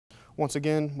Once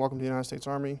again, welcome to the United States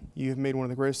Army. You have made one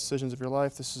of the greatest decisions of your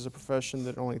life. This is a profession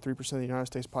that only 3% of the United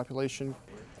States population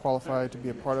qualify to be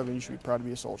a part of, and you should be proud to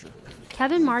be a soldier.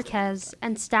 Kevin Marquez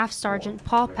and Staff Sergeant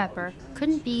Paul Pepper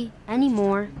couldn't be any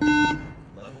more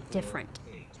different.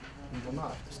 We will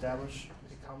not establish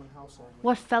a common household.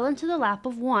 What fell into the lap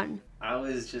of one I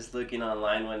was just looking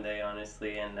online one day,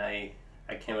 honestly, and I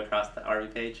came across the Army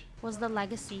page. was the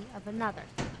legacy of another.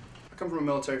 I come from a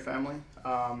military family,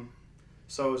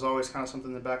 so it was always kind of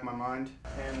something in the back of my mind.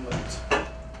 And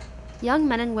Young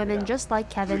men and women just like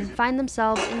Kevin find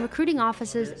themselves in recruiting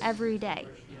offices every day.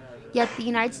 Yet the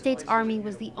United States Army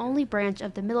was the only branch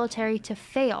of the military to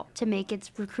fail to make its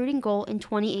recruiting goal in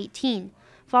 2018,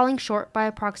 falling short by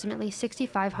approximately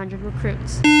 6,500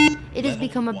 recruits. It has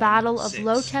become a battle of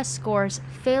low test scores,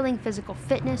 failing physical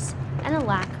fitness, and a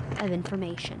lack of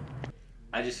information.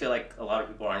 I just feel like a lot of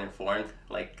people aren't informed.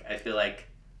 Like, I feel like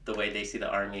the way they see the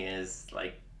Army is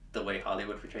like the way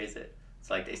Hollywood portrays it. It's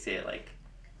like they see it like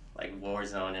war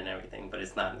zone and everything, but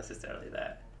it's not necessarily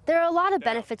that. There are a lot of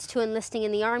benefits to enlisting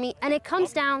in the Army, and it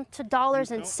comes down to dollars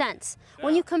and cents.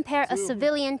 When you compare a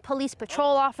civilian police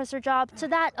patrol officer job to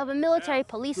that of a military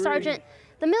police sergeant,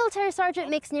 the military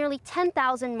sergeant makes nearly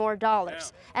 $10,000 more,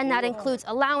 and that includes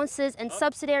allowances and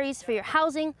subsidiaries for your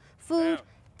housing, food,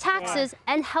 taxes,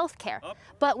 and health care.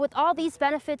 But with all these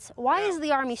benefits, why is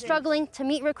the Army struggling to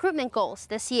meet recruitment goals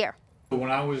this year?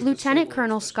 Lieutenant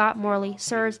Colonel Scott Morley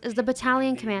serves as the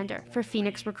battalion commander for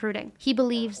Phoenix recruiting. He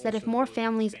believes that if more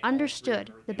families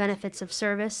understood the benefits of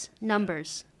service,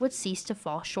 numbers would cease to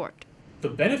fall short. The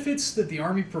benefits that the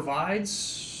Army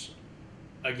provides,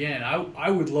 again,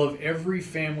 I would love every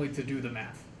family to do the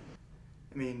math.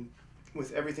 I mean,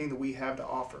 with everything that we have to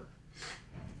offer,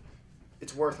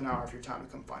 it's worth an hour of your time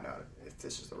to come find out if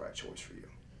this is the right choice for you.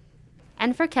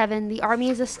 And for Kevin, the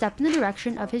Army is a step in the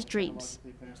direction of his dreams,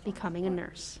 becoming a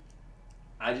nurse.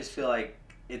 I just feel like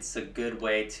it's a good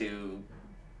way to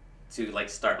like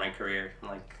start my career,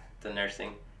 like the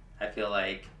nursing. I feel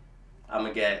like I'm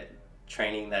gonna get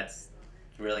training that's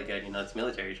really good. You know, it's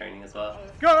military training as well.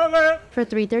 For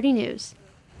 330 News,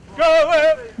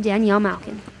 Danielle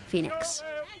Malkin, Phoenix.